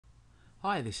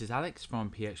Hi, this is Alex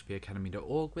from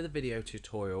phpacademy.org with a video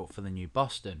tutorial for the new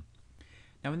Boston.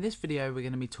 Now in this video we're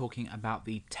going to be talking about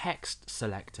the text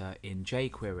selector in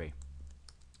jQuery.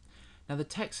 Now the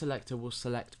text selector will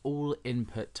select all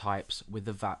input types with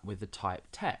the type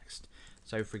text.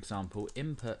 So for example,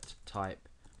 input type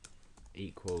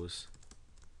equals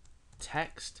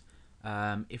text.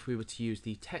 If we were to use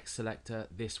the text selector,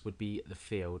 this would be the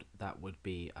field that would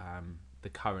be the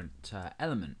current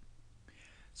element.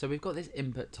 So we've got this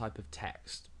input type of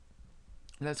text.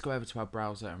 Let's go over to our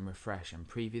browser and refresh and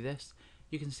preview this.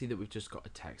 You can see that we've just got a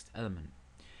text element.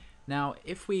 Now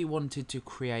if we wanted to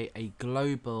create a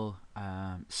global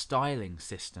styling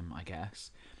system, I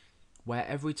guess, where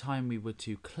every time we were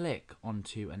to click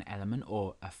onto an element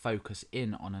or focus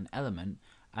in on an element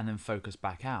and then focus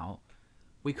back out,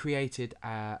 we created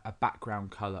a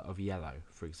background color of yellow,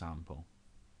 for example.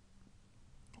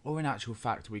 Or in actual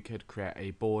fact we could create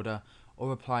a border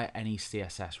or apply any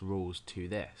CSS rules to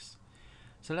this.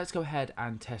 So let's go ahead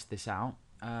and test this out.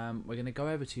 We're going to go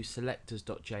over to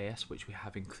selectors.js, which we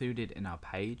have included in our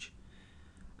page,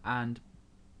 and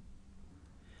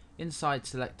inside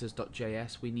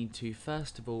selectors.js we need to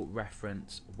first of all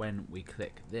reference when we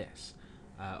click this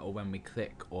or when we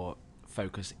click or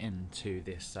focus into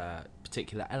this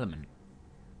particular element.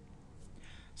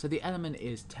 So the element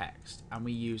is text and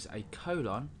we use a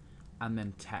colon and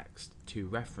then text to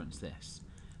reference this.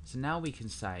 So now we can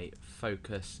say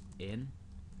focus in,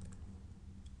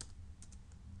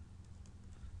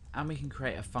 and we can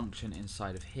create a function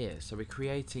inside of here. So we're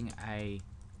creating an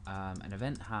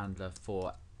event handler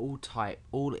for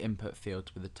all input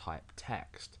fields with the type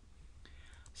text.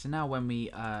 So now when we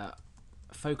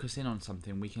focus in on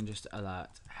something, we can just alert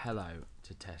hello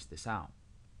to test this out.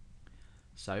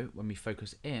 So when we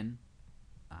focus in,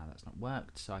 that's not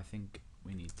worked, so I think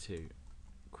we need to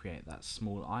create that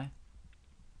small I.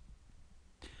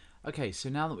 Okay, so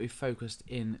now that we've focused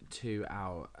into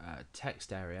our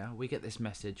text area, we get this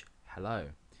message, hello.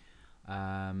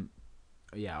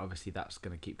 Yeah, obviously that's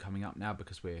going to keep coming up now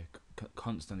because we're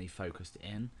constantly focused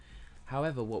in.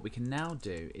 However, what we can now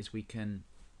do is we can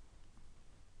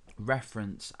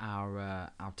reference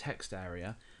our text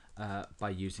area by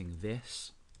using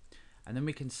this. And then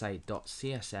we can say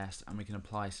 .css and we can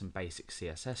apply some basic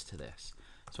CSS to this.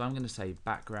 So I'm going to say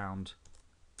background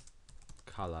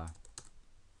color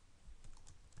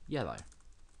yellow.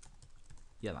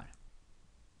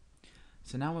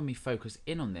 So now when we focus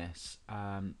in on this,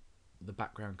 the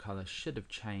background color should have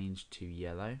changed to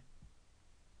yellow.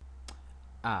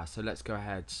 So let's go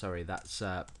ahead. Sorry, that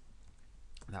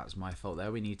was my fault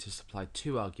there. We need to supply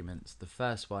two arguments. The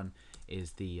first one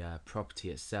is the property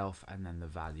itself and then the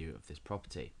value of this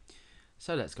property.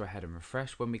 So let's go ahead and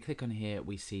refresh. When we click on here,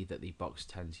 we see that the box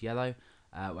turns yellow.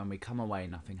 When we come away,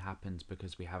 nothing happens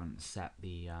because we haven't set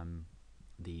the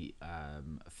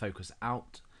focus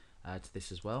out to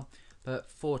this as well. But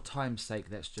for time's sake,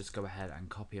 let's just go ahead and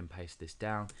copy and paste this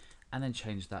down and then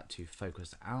change that to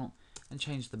focus out and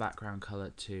change the background color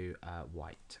to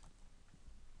white.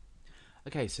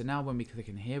 Okay, so now when we click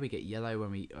in here, we get yellow. When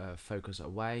we focus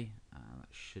away, that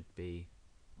should be,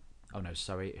 oh no,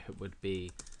 sorry, it would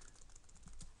be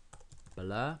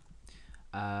blur.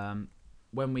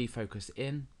 When we focus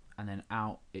in and then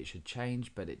out, it should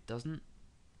change, but it doesn't.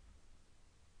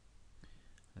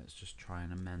 Let's just try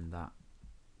and amend that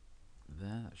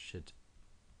there. That should,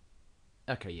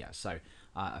 okay, yeah, so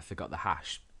I forgot the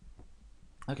hash.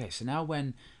 Okay, so now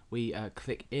when we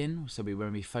click in, so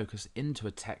when we focus into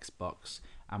a text box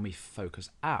and we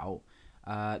focus out,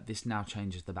 this now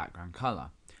changes the background color.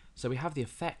 So we have the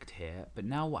effect here, but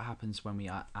now what happens when we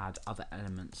add other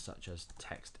elements such as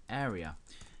text area?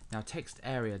 Now text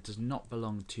area does not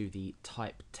belong to the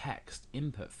type text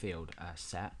input field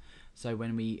set, so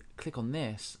when we click on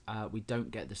this, we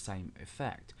don't get the same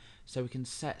effect. So we can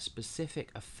set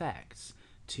specific effects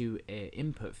to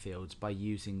input fields by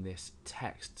using this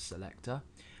text selector.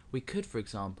 We could, for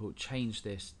example, change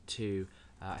this to,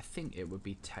 I think it would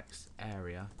be text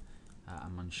area.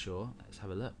 I'm unsure. Let's have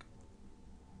a look.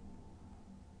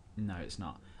 No, it's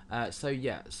not. So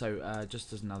yeah, so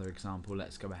just as another example,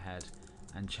 let's go ahead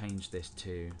and change this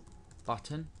to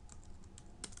button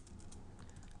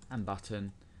and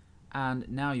button. And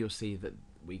now you'll see that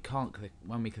we can't click,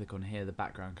 when we click on here, the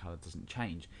background color doesn't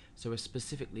change. So we're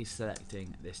specifically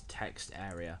selecting this text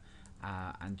area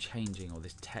and changing, or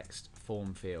this text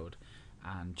form field,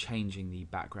 and changing the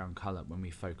background color when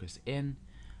we focus in,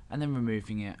 and then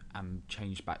removing it and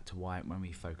change back to white when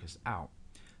we focus out.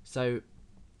 So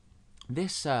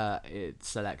this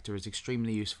selector is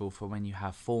extremely useful for when you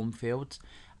have form fields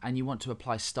and you want to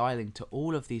apply styling to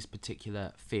all of these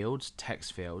particular fields,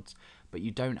 text fields, but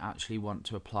you don't actually want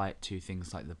to apply it to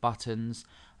things like the buttons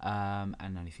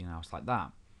and anything else like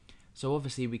that. So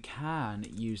obviously we can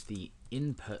use the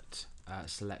input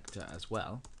selector as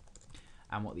well,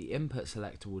 and what the input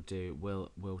selector will do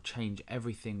will change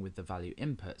everything with the value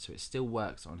input. So it still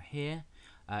works on here.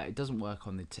 It doesn't work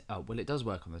on the well, it does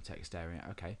work on the text area.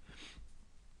 Okay,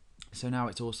 so now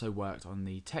it's also worked on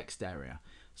the text area.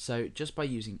 So just by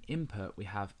using input, we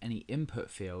have any input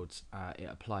fields, it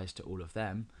applies to all of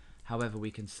them. However,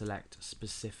 we can select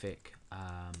specific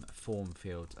form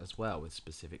fields as well with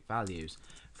specific values.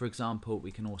 For example,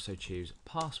 we can also choose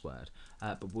password,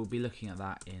 but we'll be looking at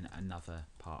that in another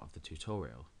part of the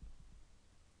tutorial.